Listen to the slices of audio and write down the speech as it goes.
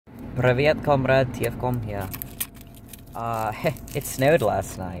Привет, comrade, TFCom here. It snowed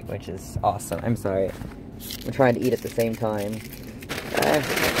last night, which is awesome. I'm sorry. I'm trying to eat at the same time.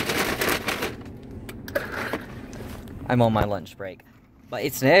 I'm on my lunch break. But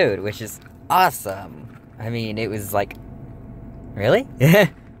it snowed, which is awesome. I mean, it was like... Really?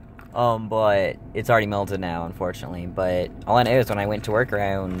 But it's already melted now, unfortunately. But all I know is when I went to work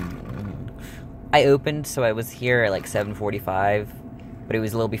around... I opened, so I was here at like 7:45. But it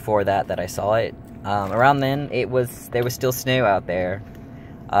was a little before that I saw it. Around then, there was still snow out there.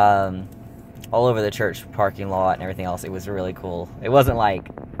 All over the church parking lot and everything else. It was really cool. It wasn't like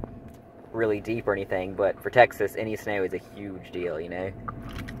really deep or anything, but for Texas, any snow is a huge deal, you know?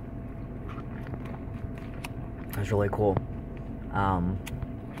 It was really cool.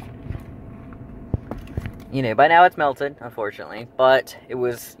 You know, by now it's melted, unfortunately, but it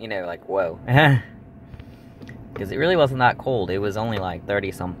was, you know, like, whoa. Because it really wasn't that cold. It was only like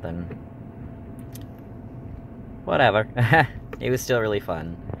 30-something. Whatever. It was still really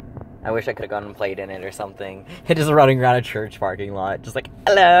fun. I wish I could have gone and played in it or something. Just running around a church parking lot, just like,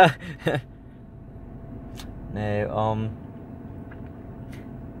 hello! No,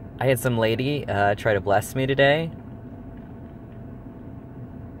 I had some lady, try to bless me today.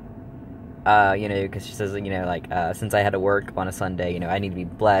 You know, because she says, you know, like, since I had to work on a Sunday, you know, I need to be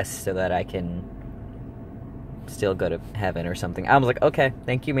blessed so that I can still go to heaven or something. I was like, okay,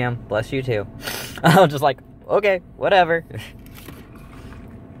 thank you, ma'am. Bless you, too. I was just like, okay, whatever.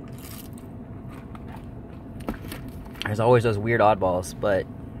 There's always those weird oddballs, but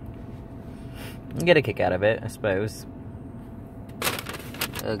you get a kick out of it, I suppose.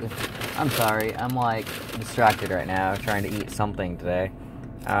 Ugh. I'm sorry, I'm like distracted right now, trying to eat something today.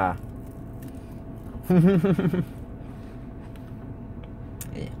 Yeah.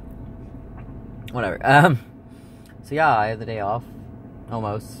 Whatever. So yeah, I have the day off.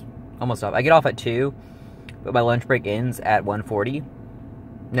 Almost off. I get off at 2, but my lunch break ends at 1:40.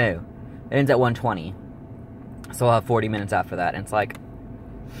 No, it ends at 1:20. So I'll have 40 minutes after that, and it's like,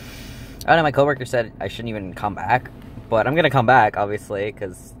 I don't know, my coworker said I shouldn't even come back, but I'm gonna come back, obviously,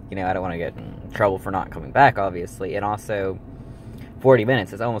 because, you know, I don't want to get in trouble for not coming back, obviously, and also, 40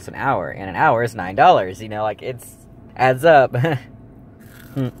 minutes is almost an hour, and an hour is $9, you know, like, it's, adds up.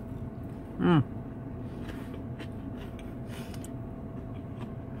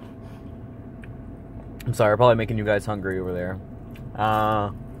 I'm sorry, I'm probably making you guys hungry over there.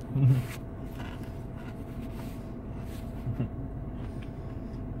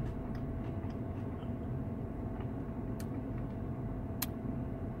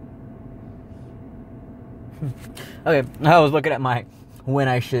 Okay, I was looking at my when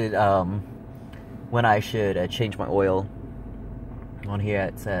I should change my oil. On here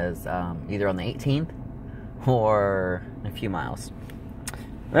it says either on the 18th or in a few miles.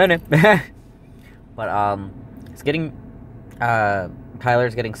 I don't know. But it's getting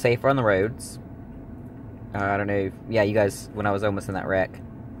Tyler's getting safer on the roads. I don't know. Yeah, you guys, when I was almost in that wreck,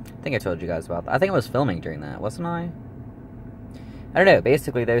 I think I told you guys about that. I think I was filming during that, wasn't I? I don't know.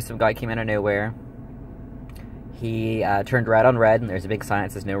 Basically, there was some guy came out of nowhere. He turned right on red, and there's a big sign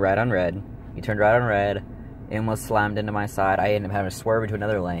that says no right on red. He turned right on red, and was slammed into my side. I ended up having to swerve into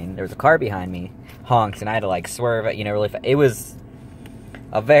another lane. There was a car behind me, honked, and I had to, like, swerve, you know, really fast. It was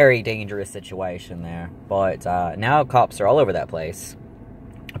a very dangerous situation there. But now cops are all over that place.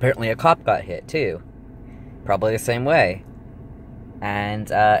 Apparently a cop got hit, too. Probably the same way. And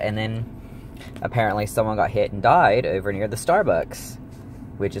then apparently someone got hit and died over near the Starbucks,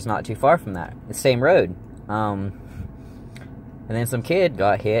 which is not too far from that. The same road. And then some kid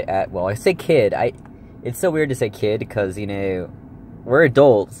got hit at, well, I say kid, it's so weird to say kid, because, you know, we're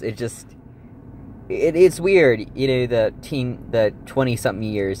adults, it's weird, you know, the 20-something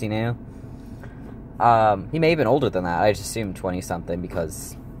years, you know, he may have been older than that. I just assumed 20-something,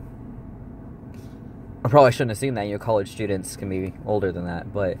 because I probably shouldn't assume that, you know, college students can be older than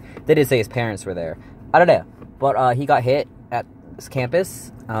that, but they did say his parents were there. I don't know, but, he got hit at this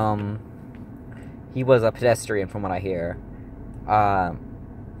campus. He was a pedestrian, from what I hear.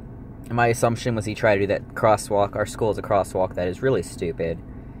 My assumption was he tried to do that crosswalk. Our school is a crosswalk that is really stupid.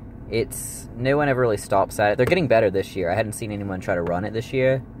 No one ever really stops at it. They're getting better this year. I hadn't seen anyone try to run it this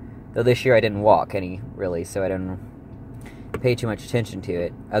year. Though this year I didn't walk any, really, so I didn't pay too much attention to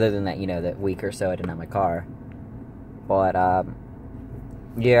it. Other than that, you know, that week or so I didn't have my car. But,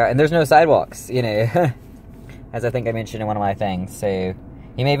 yeah, and there's no sidewalks, you know. As I think I mentioned in one of my things, so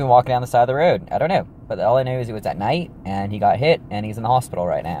he may have been walking down the side of the road. I don't know. But all I know is it was at night, and he got hit, and he's in the hospital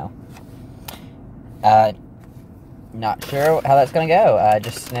right now. Not sure how that's going to go.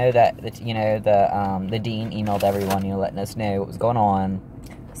 Just know that, you know, the dean emailed everyone, you know, letting us know what was going on.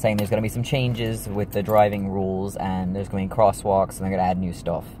 saying there's going to be some changes with the driving rules, and there's going to be crosswalks, and they're going to add new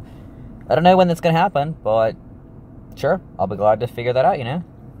stuff. I don't know when that's going to happen, but sure, I'll be glad to figure that out, you know?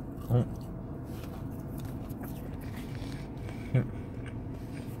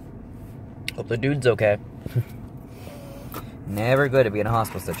 Hope the dude's okay. Never good to be in a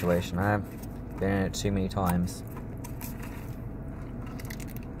hospital situation. I've been in it too many times.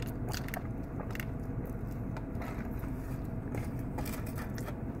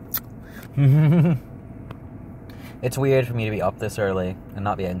 It's weird for me to be up this early and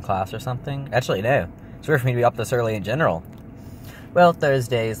not be in class or something. Actually, no. It's weird for me to be up this early in general. Well,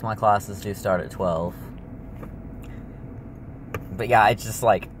 Thursdays, my classes do start at 12. But yeah, it's just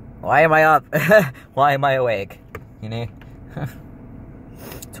like, why am I up? Why am I awake? You know?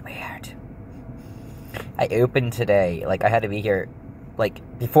 It's weird. I opened today. Like, I had to be here,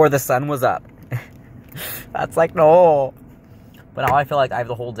 like, before the sun was up. That's like, no. But now I feel like I have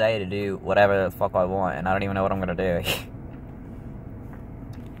the whole day to do whatever the fuck I want, and I don't even know what I'm gonna do.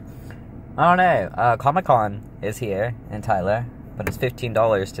 I don't know. Comic-Con is here in Tyler, but it's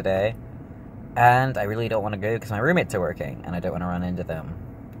 $15 today. And I really don't want to go because my roommates are working, and I don't want to run into them.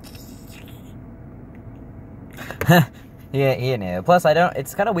 Yeah, you know. Plus,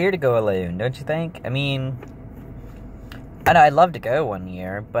 it's kind of weird to go alone, don't you think? I mean, I know I'd love to go one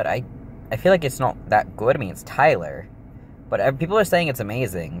year, but I feel like it's not that good. I mean, it's Tyler. But people are saying it's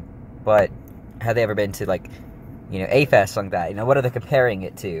amazing, but have they ever been to, like, you know, A-Fest like that? You know, what are they comparing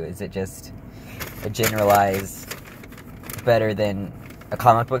it to? Is it just a generalized better than a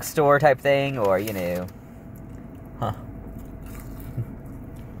comic book store type thing? Or, you know, huh.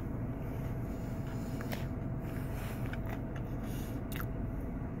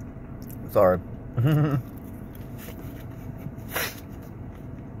 Sorry.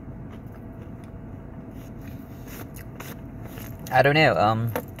 I don't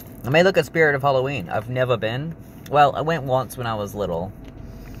know, I may look at Spirit of Halloween. I've never been. Well, I went once when I was little.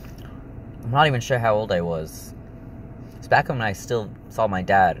 I'm not even sure how old I was. It's back when I still saw my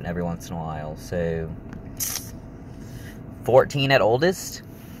dad every once in a while, so 14 at oldest.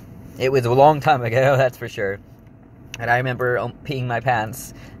 It was a long time ago, that's for sure. And I remember peeing my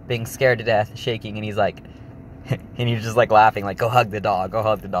pants, being scared to death, shaking, and he's like, and he's just like laughing, like, go hug the dog,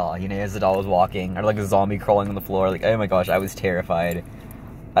 you know, as the dog was walking, or like a zombie crawling on the floor. Like, oh my gosh, I was terrified.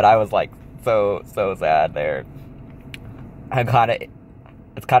 And I was like, so sad there.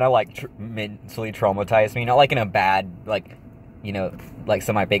 It's kind of like mentally traumatized me, not like in a bad, like, you know, like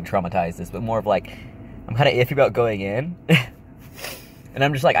some of my big traumatizes, but more of like, I'm kind of iffy about going in. And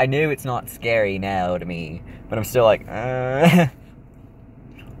I'm just like, I knew it's not scary now to me, but I'm still like,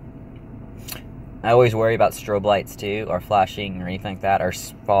 I always worry about strobe lights too, or flashing, or anything like that, or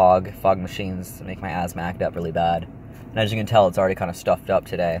fog machines make my asthma act up really bad. And as you can tell, it's already kind of stuffed up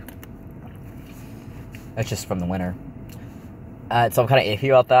today. That's just from the winter. So I'm kind of iffy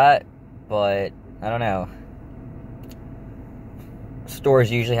about that, but I don't know.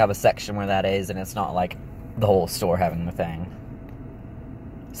 Stores usually have a section where that is, and it's not like the whole store having the thing.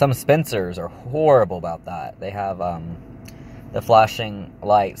 Some Spencers are horrible about that. They have the flashing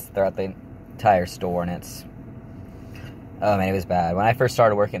lights throughout the entire store, and it's, oh man, it was bad. When I first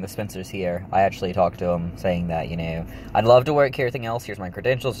started working at the Spencers here, I actually talked to them saying that, you know, I'd love to work here, everything else, here's my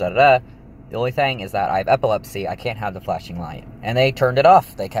credentials, da-da-da. The only thing is that I have epilepsy, I can't have the flashing light. And they turned it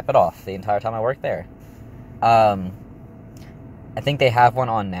off. They kept it off the entire time I worked there. I think they have one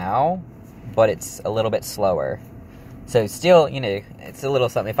on now, but it's a little bit slower. So still, you know, it's a little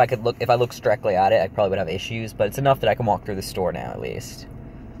something. If I look directly at it, I probably would have issues, but it's enough that I can walk through the store now, at least.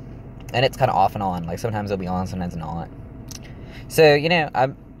 And it's kind of off and on. Like, sometimes it'll be on, sometimes not. So, you know,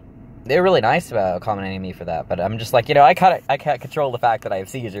 they're really nice about accommodating me for that, but I'm just like, you know, I can't control the fact that I have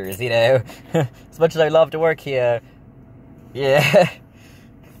seizures, you know. As much as I love to work here. Yeah.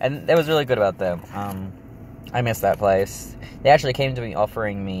 And that was really good about them. I miss that place. They actually came to me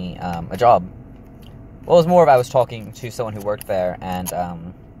offering me a job. Well, it was more of I was talking to someone who worked there, and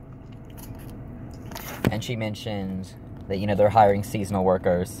she mentioned that, you know, they're hiring seasonal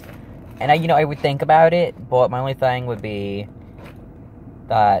workers. And I would think about it, but my only thing would be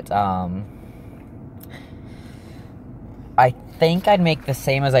that, I think I'd make the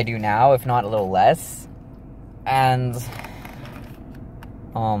same as I do now, if not a little less. And,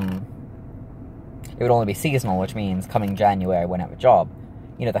 it would only be seasonal, which means coming January I wouldn't have a job.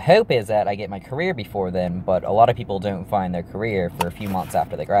 You know, the hope is that I get my career before then, but a lot of people don't find their career for a few months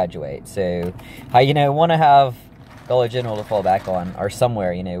after they graduate. So, I, you know, want to have Dollar General to fall back on, or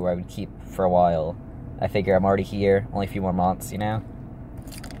somewhere, you know, where I would keep for a while. I figure I'm already here, only a few more months, you know?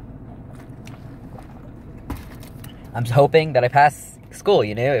 I'm just hoping that I pass school,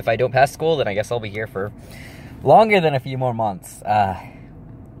 you know? If I don't pass school, then I guess I'll be here for longer than a few more months.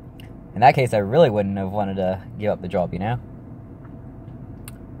 In that case, I really wouldn't have wanted to give up the job, you know?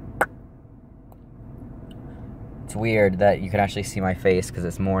 It's weird that you can actually see my face because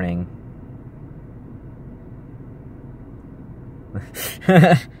it's morning.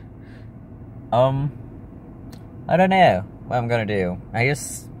 I don't know what I'm gonna do. I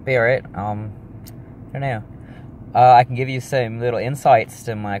just spirit. I don't know. I can give you some little insights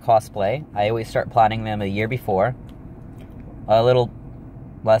to my cosplay. I always start planning them a year before. A little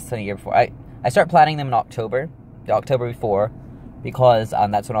less than a year before. I start planning them in October, the October before, because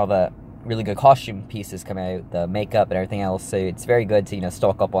that's when all the really good costume pieces come out, the makeup and everything else. So it's very good to, you know,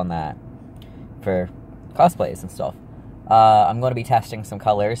 stock up on that for cosplays and stuff. I'm going to be testing some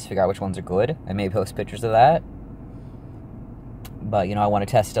colors, figure out which ones are good, and maybe post pictures of that. But, you know, I want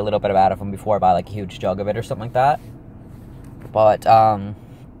to test a little bit of them before I buy, like, a huge jug of it or something like that. But, I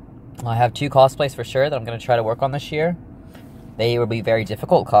have 2 cosplays for sure that I'm going to try to work on this year. They will be very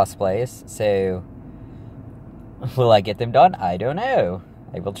difficult cosplays, so will I get them done? I don't know.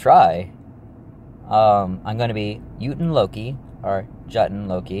 I will try. I'm going to be Jotun Loki, or Jotun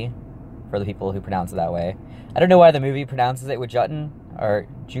Loki, for the people who pronounce it that way. I don't know why the movie pronounces it with Jotun, or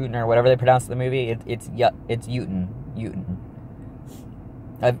Jotun, or whatever they pronounce the movie. It's Jotun. Jotun.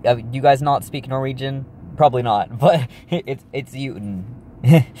 You guys not speak Norwegian? Probably not, but it's Jotun.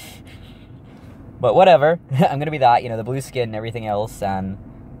 But whatever, I'm gonna be that, you know, the blue skin and everything else, and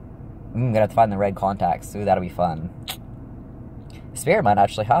I'm gonna have to find the red contacts, so that'll be fun. Spirit might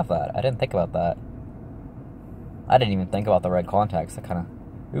actually have that. I didn't think about that. I didn't even think about the red contacts. I kinda,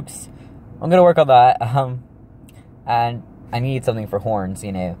 oops. I'm gonna work on that, and I need something for horns,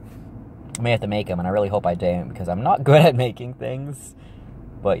 you know. I may have to make them, and I really hope I don't, because I'm not good at making things.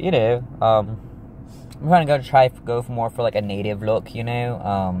 But, you know, I'm kind of going to go more for, like, a native look, you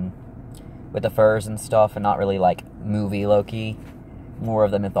know, with the furs and stuff, and not really, like, movie Loki. More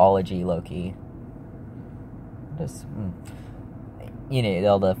of the mythology Loki. Just, you know,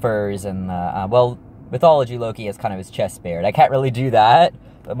 all the furs and, well, mythology Loki is kind of his chest bared. I can't really do that,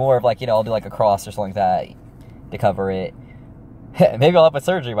 but more of, like, you know, I'll do, like, a cross or something like that to cover it. Maybe I'll have a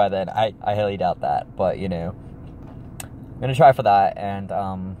surgery by then. I highly doubt that, but, you know. I'm gonna try for that, and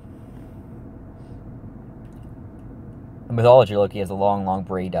mythology Loki has a long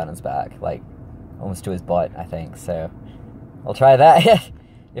braid down his back, like almost to his butt, I think. So I'll try that.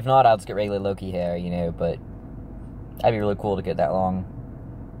 If not, I'll just get regular Loki hair, you know. But that'd be really cool to get that long.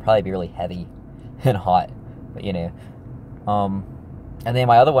 Probably be really heavy and hot, but you know. And then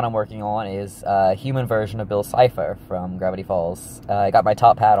my other one I'm working on is a human version of Bill Cipher from Gravity Falls. I got my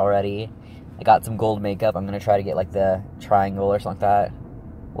top hat already. I got some gold makeup. I'm going to try to get, like, the triangle or something like that.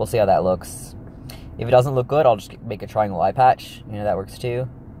 We'll see how that looks. If it doesn't look good, I'll just make a triangle eye patch. You know, that works too.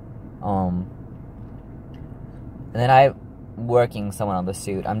 And then I'm working someone on the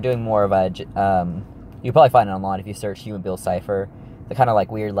suit. I'm doing more of a... you'll probably find it online if you search Human Bill Cipher. The kind of,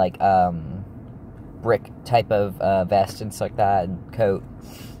 like, weird, like, brick type of vest and stuff like that, and coat.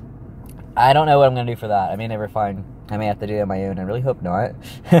 I don't know what I'm going to do for that. I may never find... I may have to do it on my own. I really hope not.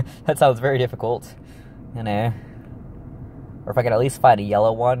 That sounds very difficult, you know. Or if I could at least find a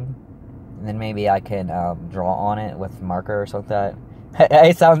yellow one, and then maybe I can draw on it with marker or something like that.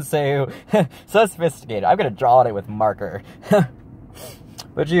 I sound so sophisticated. I'm going to draw on it with marker.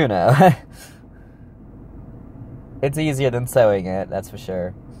 But you know. It's easier than sewing it, that's for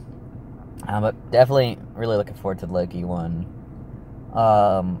sure. But definitely really looking forward to the Loki one.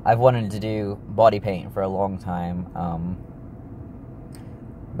 I've wanted to do body paint for a long time.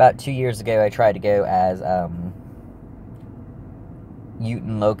 About 2 years ago, I tried to go as,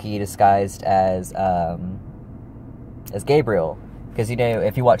 Jotun Loki disguised as Gabriel. Because, you know,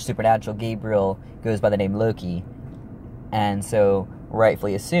 if you watch Supernatural, Gabriel goes by the name Loki. And so,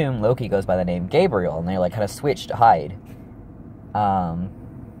 rightfully assume, Loki goes by the name Gabriel. And they, like, kind of switched to hide.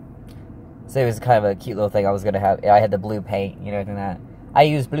 So it was kind of a cute little thing I was going to have. I had the blue paint, you know, and that. I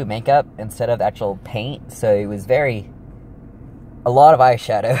used blue makeup instead of actual paint, so it was a lot of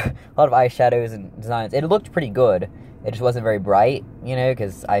eyeshadow. A lot of eyeshadows and designs. It looked pretty good. It just wasn't very bright, you know,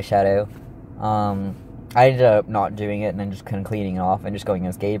 because eyeshadow. I ended up not doing it and then just kind of cleaning it off and just going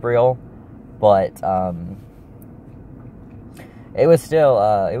as Gabriel. But, it was still,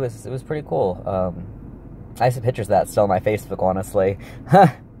 it was pretty cool. I have some pictures of that still on my Facebook, honestly.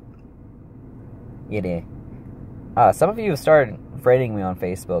 You know. Some of you have started friending me on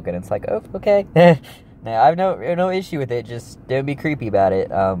Facebook, and it's like, oh, okay. Now, I have no issue with it, just don't be creepy about it.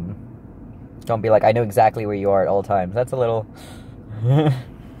 Don't be like, I know exactly where you are at all times. That's a little...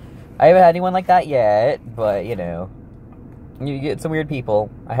 I haven't had anyone like that yet, but, you know. you get some weird people.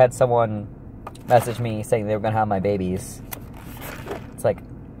 I had someone message me saying they were gonna have my babies. It's like,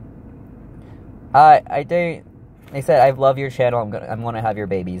 I don't. They said, I love your channel. I'm gonna have your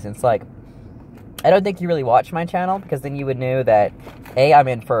babies. And it's like, I don't think you really watch my channel, because then you would know that A, I'm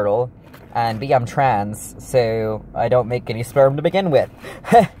infertile, and B, I'm trans, so I don't make any sperm to begin with.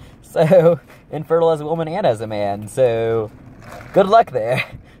 So, infertile as a woman and as a man, so good luck there.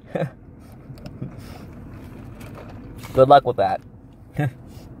 Good luck with that.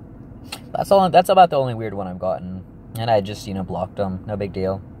 That's about the only weird one I've gotten. And I just, blocked them. No big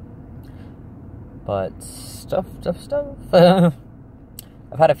deal. But stuff.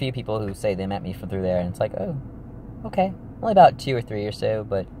 I've had a few people who say they met me through there, and it's like, oh, okay. Only about 2 or 3 or so,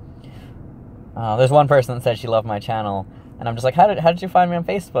 but there's one person that said she loved my channel, and I'm just like, how did you find me on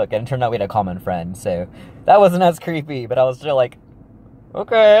Facebook? And it turned out we had a common friend, so that wasn't as creepy, but I was still like,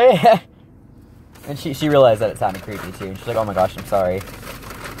 okay. And she realized that it sounded creepy too, and she's like, oh my gosh, I'm sorry.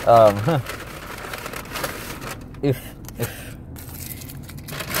 Oof.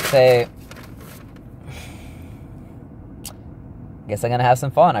 So, guess I'm gonna have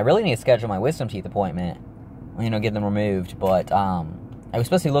some fun. I really need to schedule my wisdom teeth appointment, get them removed, but I was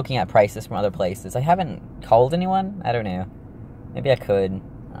supposed to be looking at prices from other places. I haven't called anyone. I don't know. Maybe I could.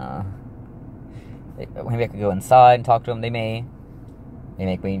 Maybe I could go inside and talk to them. Maybe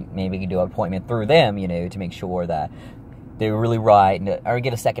we could do an appointment through them, to make sure that they were really right, or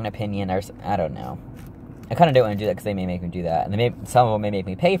get a second opinion, or I don't know. I kind of don't want to do that, because they may make me do that, and some of them may make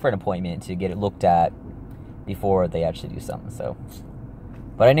me pay for an appointment to get it looked at before they actually do something. So,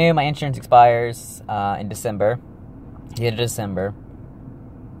 but I knew my insurance expires in December, the end of December,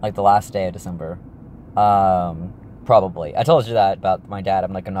 like the last day of December, probably. I told you that about my dad.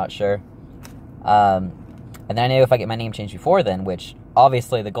 I'm not sure. And then I knew if I get my name changed before then, which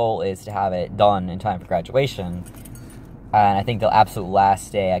obviously the goal is to have it done in time for graduation, and I think the absolute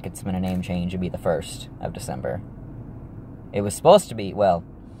last day I could submit a name change would be the 1st of December. It was supposed to be,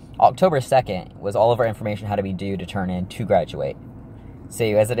 October 2nd was all of our information had to be due to turn in to graduate. So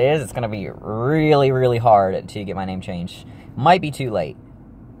as it is, it's going to be really, really hard to get my name changed. Might be too late,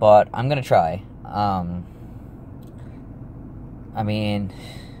 but I'm going to try. I mean,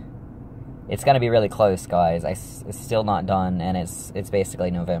 it's going to be really close, guys. It's still not done, and it's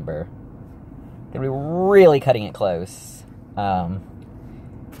basically November. Going to be really cutting it close.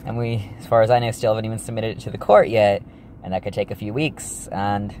 And we, as far as I know, still haven't even submitted it to the court yet, and that could take a few weeks,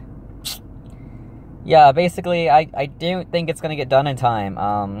 and yeah, basically, I don't think it's going to get done in time.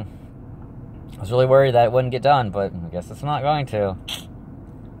 I was really worried that it wouldn't get done, but I guess it's not going to.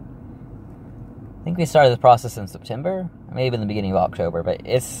 I think we started the process in September, maybe in the beginning of October, but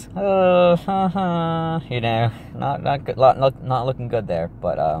it's, not good, not looking good there,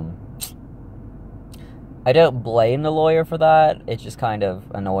 but, I don't blame the lawyer for that. It's just kind of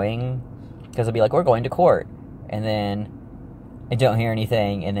annoying, because it'll be like, we're going to court, and then I don't hear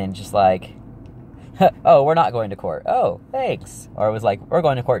anything, and then just like, oh, we're not going to court. Oh, thanks. Or it was like, we're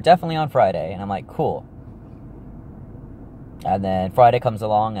going to court definitely on Friday, and I'm like, cool. And then Friday comes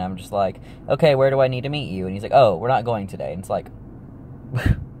along, and I'm just like, okay, where do I need to meet you? And he's like, oh, we're not going today. And it's like,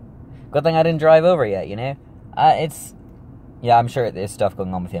 good thing I didn't drive over yet, Yeah, I'm sure there's stuff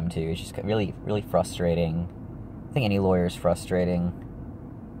going on with him, too. It's just really, really frustrating. I think any lawyer is frustrating.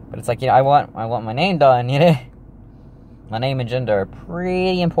 But it's like, I want my name done, My name and gender are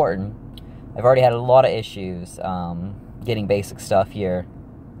pretty important. I've already had a lot of issues getting basic stuff here.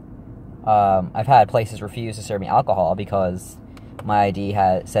 I've had places refuse to serve me alcohol because my ID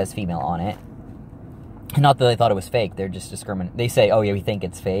says female on it. Not that they thought it was fake. They're just discriminating. They say, "Oh yeah, we think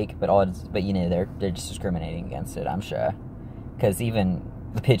it's fake," but they're just discriminating against it. I'm sure, because even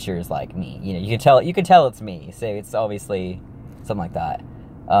the picture is like me. You can tell it's me. So it's obviously something like that.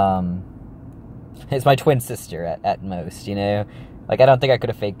 It's my twin sister at most. Like I don't think I could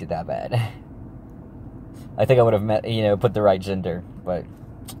have faked it that bad. I think I would have put the right gender, but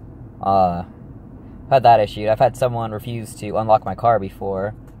had that issue. I've had someone refuse to unlock my car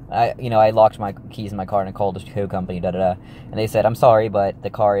before. I locked my keys in my car and I called the tow company, and they said, I'm sorry, but the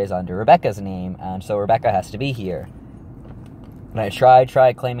car is under Rebecca's name, and so Rebecca has to be here. And I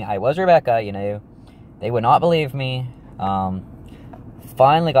tried claiming I was Rebecca, they would not believe me.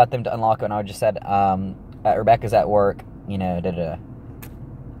 Finally got them to unlock it, and I just said, Rebecca's at work,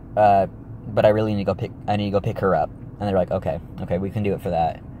 but I really need to go pick her up. And they're like, okay, we can do it for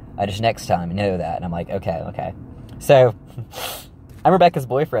that. I just next time know that. And I'm like, okay. So, I'm Rebecca's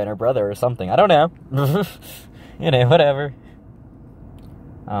boyfriend or brother or something. I don't know. Whatever.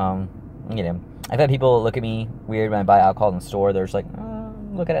 I've had people look at me weird when I buy alcohol in the store. They're just like,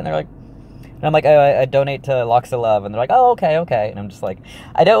 look at it, and they're like, And I'm like, oh, I donate to Locks of Love. And they're like, oh, okay. And I'm just like,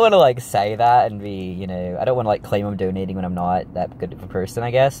 I don't want to, like, say that and be, you know, I don't want to, like, claim I'm donating when I'm not that good of a person,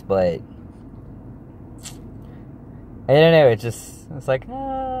 I guess. But I don't know, it's like,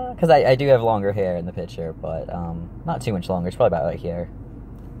 because I do have longer hair in the picture, but not too much longer. It's probably about right here.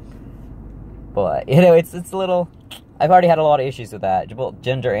 But, you know, it's a little, I've already had a lot of issues with that, both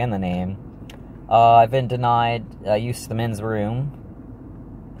gender and the name. I've been denied use of the men's room.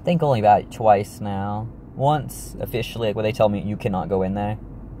 I think only about twice now. Once, officially, like, where they tell me you cannot go in there.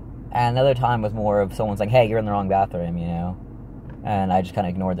 And the other time was more of someone's like, hey, you're in the wrong bathroom, you know. And I just kind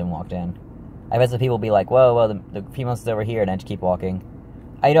of ignored them and walked in. I've had some people be like, whoa, well, the female's over here, and I just keep walking.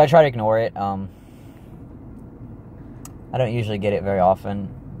 I try to ignore it. I don't usually get it very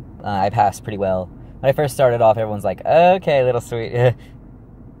often. I pass pretty well. When I first started off, everyone's like, okay, little sweet.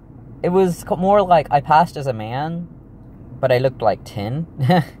 It was more like I passed as a man, but I looked like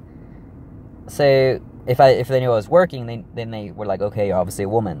 10. So if they knew I was working, then they were like, okay, you're obviously a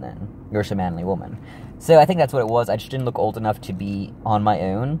woman then. You're just a manly woman. So I think that's what it was. I just didn't look old enough to be on my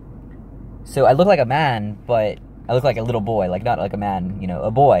own. So I look like a man, but I look like a little boy. Like, not like a man, you know,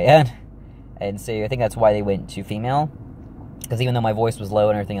 a boy. And so I think that's why they went to female. Because even though my voice was low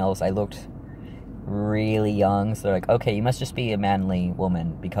and everything else, I looked really young. So they're like, okay, you must just be a manly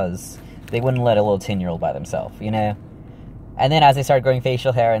woman. Because they wouldn't let a little 10-year-old by themselves, you know? And then as I started growing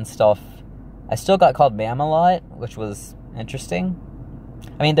facial hair and stuff, I still got called ma'am a lot, which was interesting.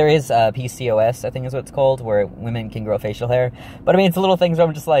 I mean, there is PCOS, I think is what it's called, where women can grow facial hair. But I mean, it's little things where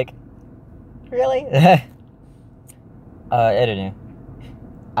I'm just like, really? I don't know.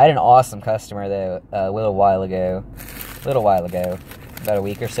 I had an awesome customer, though, a little while ago. About a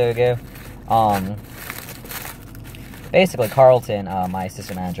week or so ago. Basically, Carlton, my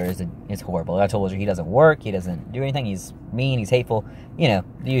assistant manager, is horrible. I told her he doesn't work, he doesn't do anything, he's mean, he's hateful, you know,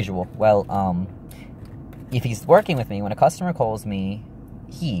 the usual. Well, if he's working with me, when a customer calls me,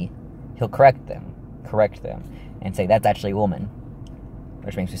 he'll correct them, and say, that's actually a woman.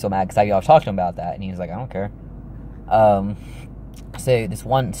 Which makes me so mad, because I was talking to him about that, and he was like, I don't care. So this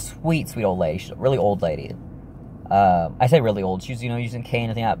one sweet old lady, she's a really old lady. I say really old, she's, you know, using cane,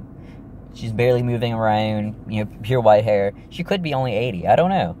 nothing up. She's barely moving around, you know, pure white hair. She could be only 80, I don't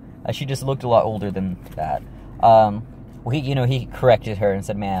know. She just looked a lot older than that. Well, he corrected her and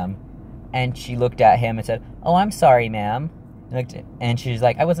said, ma'am. And she looked at him and said, oh, I'm sorry, ma'am. And she's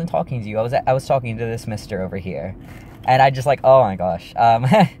like, I wasn't talking to you, I was talking to this mister over here. And I just like, oh my gosh,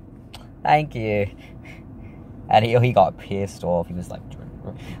 thank you. And he got pissed off. He was like,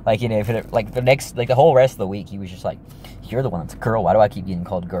 you know, for the next, like the whole rest of the week, he was just like, you're the one that's a girl, why do I keep getting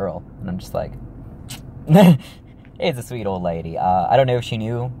called girl? And I'm just like, it's a sweet old lady. I don't know if she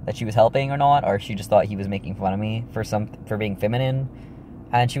knew that she was helping or not, or she just thought he was making fun of me for being feminine,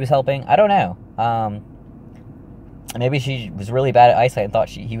 and she was helping. I don't know. Maybe she was really bad at eyesight and thought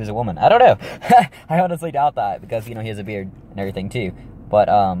he was a woman. I don't know. I honestly doubt that, because, you know, he has a beard and everything too. But,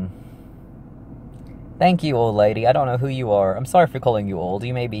 thank you, old lady. I don't know who you are. I'm sorry for calling you old.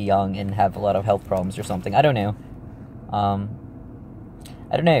 You may be young and have a lot of health problems or something. I don't know. I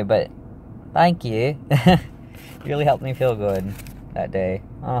don't know, but thank you. You really helped me feel good that day.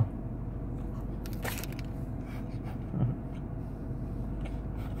 Oh.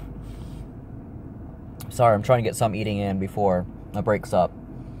 Sorry, I'm trying to get some eating in before it breaks up.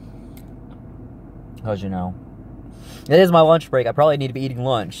 Because, you know, it is my lunch break. I probably need to be eating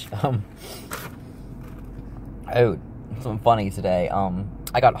lunch. Oh, something funny today.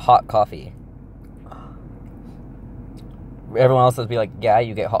 I got hot coffee. Everyone else would be like, yeah,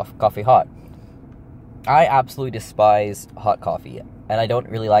 you get coffee hot. I absolutely despise hot coffee, and I don't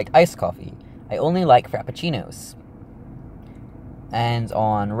really like iced coffee. I only like frappuccinos. And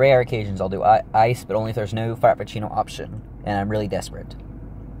on rare occasions, I'll do ice, but only if there's no frappuccino option, and I'm really desperate.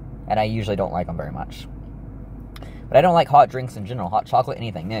 And I usually don't like them very much. But I don't like hot drinks in general, hot chocolate,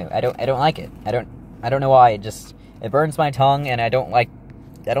 anything. No, I don't like it. I don't know why. It burns my tongue, and I don't like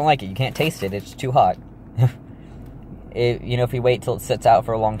it. You can't taste it. It's too hot. You know, if you wait till it sits out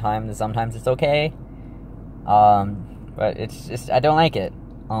for a long time, then sometimes it's okay. But it's just, I don't like it.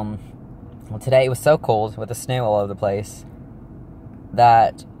 Well, today it was so cold with the snow all over the place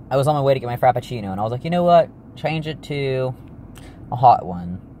that I was on my way to get my frappuccino, and I was like, you know what? Change it to a hot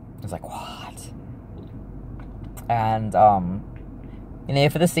one. I was like, what? And, you know,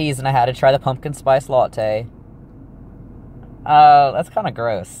 for the season, I had to try the pumpkin spice latte. That's kind of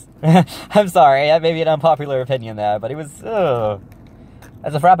gross. I'm sorry, that may be an unpopular opinion there, but it was, ugh.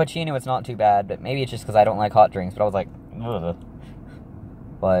 As a frappuccino, it's not too bad, but maybe it's just because I don't like hot drinks, but I was like, ugh.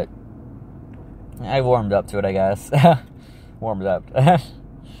 But I warmed up to it, I guess. Warmed up.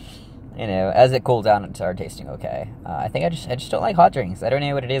 you know, as it cooled down, it started tasting okay. I think I just don't like hot drinks. I don't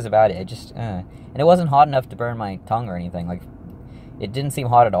know what it is about it. It just, and it wasn't hot enough to burn my tongue or anything. Like, it didn't seem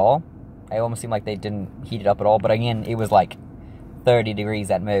hot at all. It almost seemed like they didn't heat it up at all. But again, it was like 30 degrees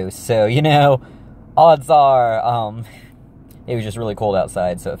at most. So, you know, odds are, it was just really cold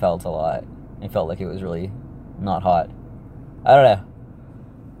outside, so it felt a lot. It felt like it was really not hot. I don't know.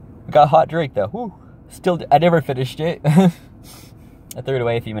 I got a hot drink, though. Woo. Still, I never finished it. I threw it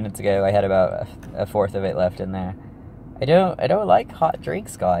away a few minutes ago. I had about a fourth of it left in there. I don't like hot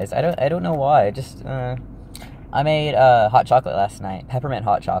drinks, guys. I don't know why. I made hot chocolate last night. Peppermint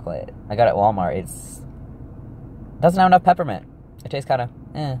hot chocolate. I got it at Walmart. It doesn't have enough peppermint. It tastes kind of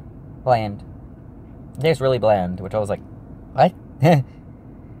bland. It tastes really bland, which I was like, what? And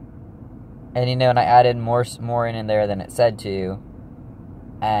you know, and I added more in there than it said to.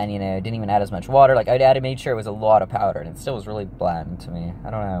 And, you know, didn't even add as much water. Like, I made sure it was a lot of powder, and it still was really bland to me. I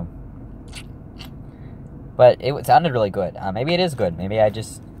don't know. But it sounded really good. Maybe it is good. Maybe I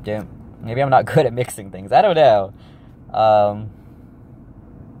just don't... Maybe I'm not good at mixing things. I don't know. I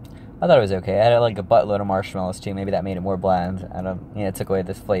thought it was okay. I had, like, a buttload of marshmallows, too. Maybe that made it more bland. I don't... You know, it took away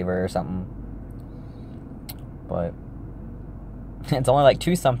this flavor or something. But... it's only, like,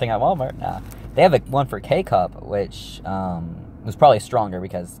 2-something at Walmart. Nah. They have one for K-Cup, which, was probably stronger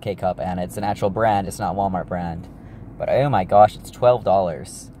because K-Cup, and it's an actual brand, it's not Walmart brand. But oh my gosh, it's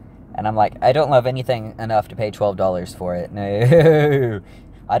 $12. And I'm like, I don't love anything enough to pay $12 for it. No.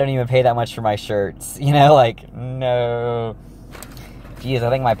 I don't even pay that much for my shirts. You know, like, no. Jeez,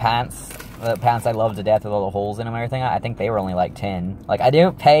 I think my pants, the pants I love to death with all the holes in them and everything, I think they were only like 10. Like, I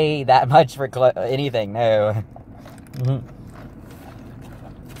don't pay that much for anything, no.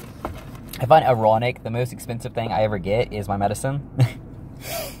 I find ironic, the most expensive thing I ever get is my medicine.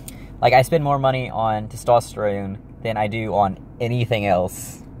 Like, I spend more money on testosterone than I do on anything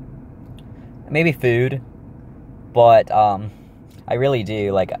else. Maybe food, but, I really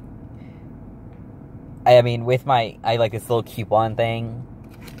do, like, I mean, with I like this little coupon thing,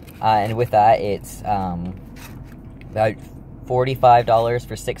 and with that, it's, about $45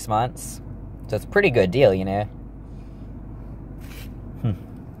 for 6 months, so it's a pretty good deal, you know?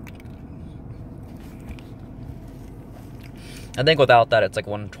 I think without that, it's like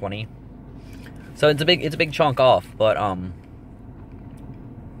 $120. So it's a big chunk off, but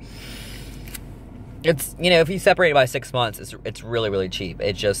it's, you know, if you separate it by 6 months, it's really, really cheap.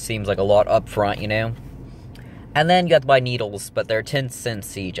 It just seems like a lot up front, you know. And then you have to buy needles, but they're 10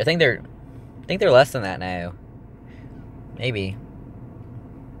 cents each. I think they're less than that now. Maybe.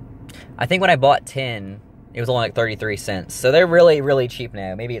 I think when I bought 10, it was only like 33 cents. So they're really, really cheap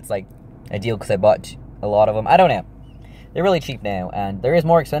now. Maybe it's like a deal because I bought a lot of them. I don't know. They're really cheap now, and there is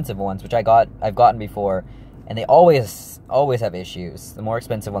more expensive ones, which I've gotten before, and they always have issues. The more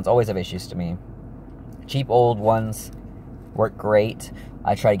expensive ones always have issues to me. Cheap old ones work great.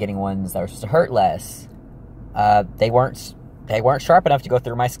 I tried getting ones that were supposed to hurt less. They weren't sharp enough to go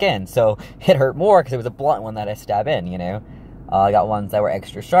through my skin, so it hurt more because it was a blunt one that I stab in, you know. I got ones that were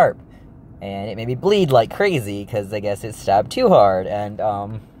extra sharp, and it made me bleed like crazy because I guess it stabbed too hard, and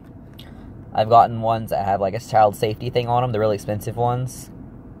I've gotten ones that have like a child safety thing on them, the really expensive ones,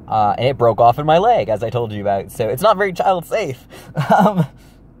 and it broke off in my leg, as I told you about, so it's not very child safe.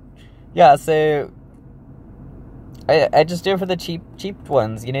 Yeah, so I just do it for the cheap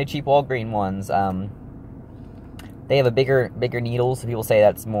ones, you know, cheap Walgreen ones. They have a bigger needle, so people say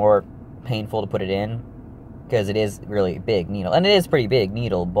that's more painful to put it in, because it is really big needle, and it is pretty big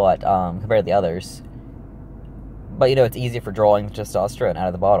needle, but compared to the others. But, you know, it's easier for drawing testosterone out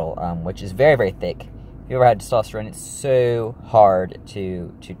of the bottle, which is very, very thick. If you ever had testosterone, it's so hard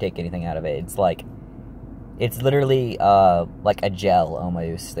to take anything out of it. It's literally, like a gel,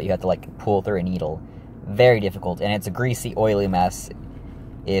 almost, that you have to, like, pull through a needle. Very difficult, and it's a greasy, oily mess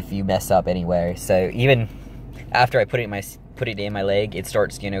if you mess up anywhere. So, even after I put it in my leg, it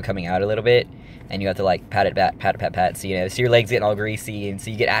starts, you know, coming out a little bit, and you have to, like, pat it back, pat, so, you know, so your leg's getting all greasy, and so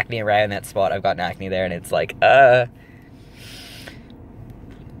you get acne around that spot. I've gotten acne there, and it's like, for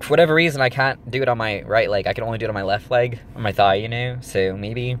whatever reason, I can't do it on my right leg. I can only do it on my left leg, on my thigh, you know, so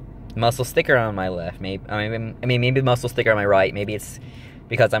maybe muscle sticker on my left, maybe muscle sticker on my right. Maybe it's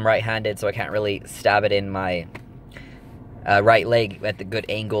because I'm right-handed, so I can't really stab it in my right leg at the good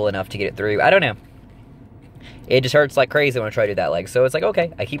angle enough to get it through. I don't know. It just hurts like crazy when I try to do that leg. So it's like,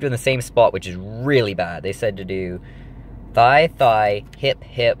 okay, I keep doing the same spot, which is really bad. They said to do thigh, hip,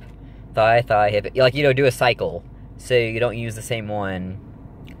 thigh, hip. Like, you know, do a cycle. So you don't use the same one.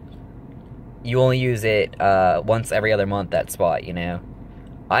 You only use it once every other month, that spot, you know.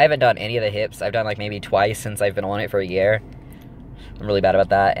 I haven't done any of the hips. I've done, like, maybe twice since I've been on it for a year. I'm really bad about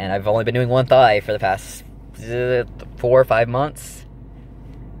that, and I've only been doing one thigh for the past 4 or 5 months,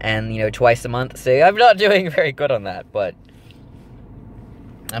 and, you know, twice a month, so I'm not doing very good on that, but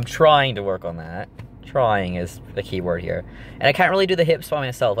I'm trying to work on that. Trying is the key word here. And I can't really do the hips by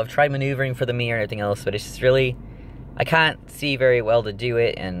myself. I've tried maneuvering for the mirror and everything else, but it's just really, I can't see very well to do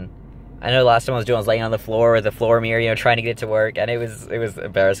it, and I know last time I was laying on the floor with the floor mirror, you know, trying to get it to work, and it was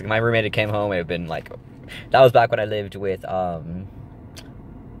embarrassing. My roommate had came home, it had been like, that was back when I lived with,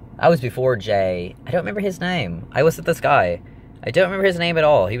 I was before Jay. I don't remember his name. I was with this guy. I don't remember his name at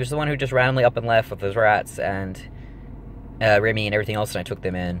all. He was the one who just randomly up and left with his rats and Remy and everything else, and I took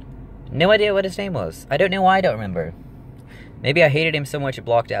them in. No idea what his name was. I don't know why I don't remember. Maybe I hated him so much it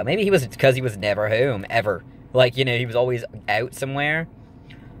blocked out. Maybe he was because he was never home, ever. Like, you know, he was always out somewhere.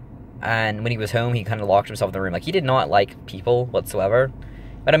 And when he was home, he kind of locked himself in the room. Like, he did not like people whatsoever.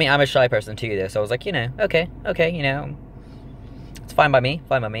 But, I mean, I'm a shy person, too, though. So I was like, you know, okay, you know. It's fine by me,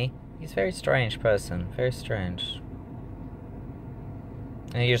 fine by me. He's a very strange person. Very strange.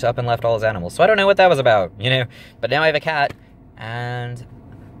 And he just up and left all his animals. So I don't know what that was about, you know. But now I have a cat. And,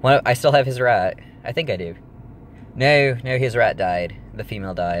 well, I still have his rat. I think I do. No, his rat died. The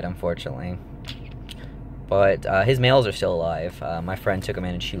female died, unfortunately. But his males are still alive. My friend took him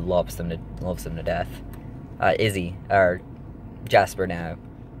in, and she loves them to death. Izzy, or Jasper now,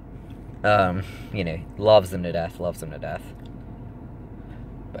 you know, loves them to death.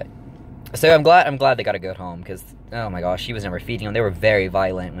 But so I'm glad they got a good home, because oh my gosh, she was never feeding them. They were very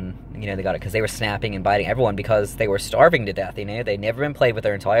violent when, you know, they got it, because they were snapping and biting everyone because they were starving to death. You know, they'd never been played with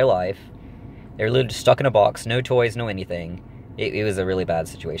their entire life. They were literally just stuck in a box, no toys, no anything. It was a really bad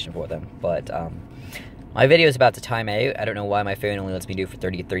situation for them. But my video is about to time out. I don't know why my phone only lets me do it for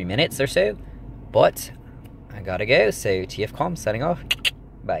 33 minutes or so, but I gotta go. So TFCom signing off.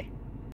 Bye.